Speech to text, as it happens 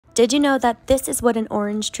Did you know that this is what an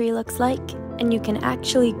orange tree looks like? And you can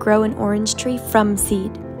actually grow an orange tree from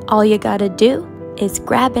seed. All you gotta do is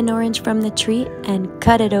grab an orange from the tree and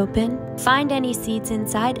cut it open. Find any seeds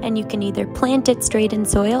inside and you can either plant it straight in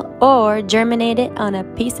soil or germinate it on a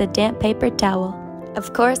piece of damp paper towel.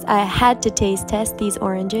 Of course, I had to taste test these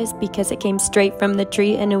oranges because it came straight from the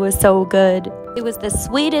tree and it was so good. It was the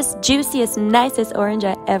sweetest, juiciest, nicest orange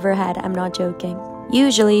I ever had, I'm not joking.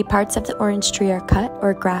 Usually, parts of the orange tree are cut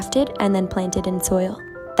or grafted and then planted in soil.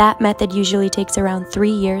 That method usually takes around 3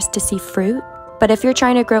 years to see fruit. But if you're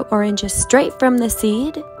trying to grow oranges straight from the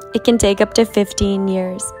seed, it can take up to 15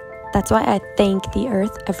 years. That's why I thank the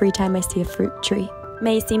earth every time I see a fruit tree.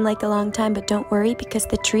 May seem like a long time, but don't worry because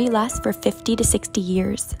the tree lasts for 50 to 60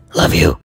 years. Love you.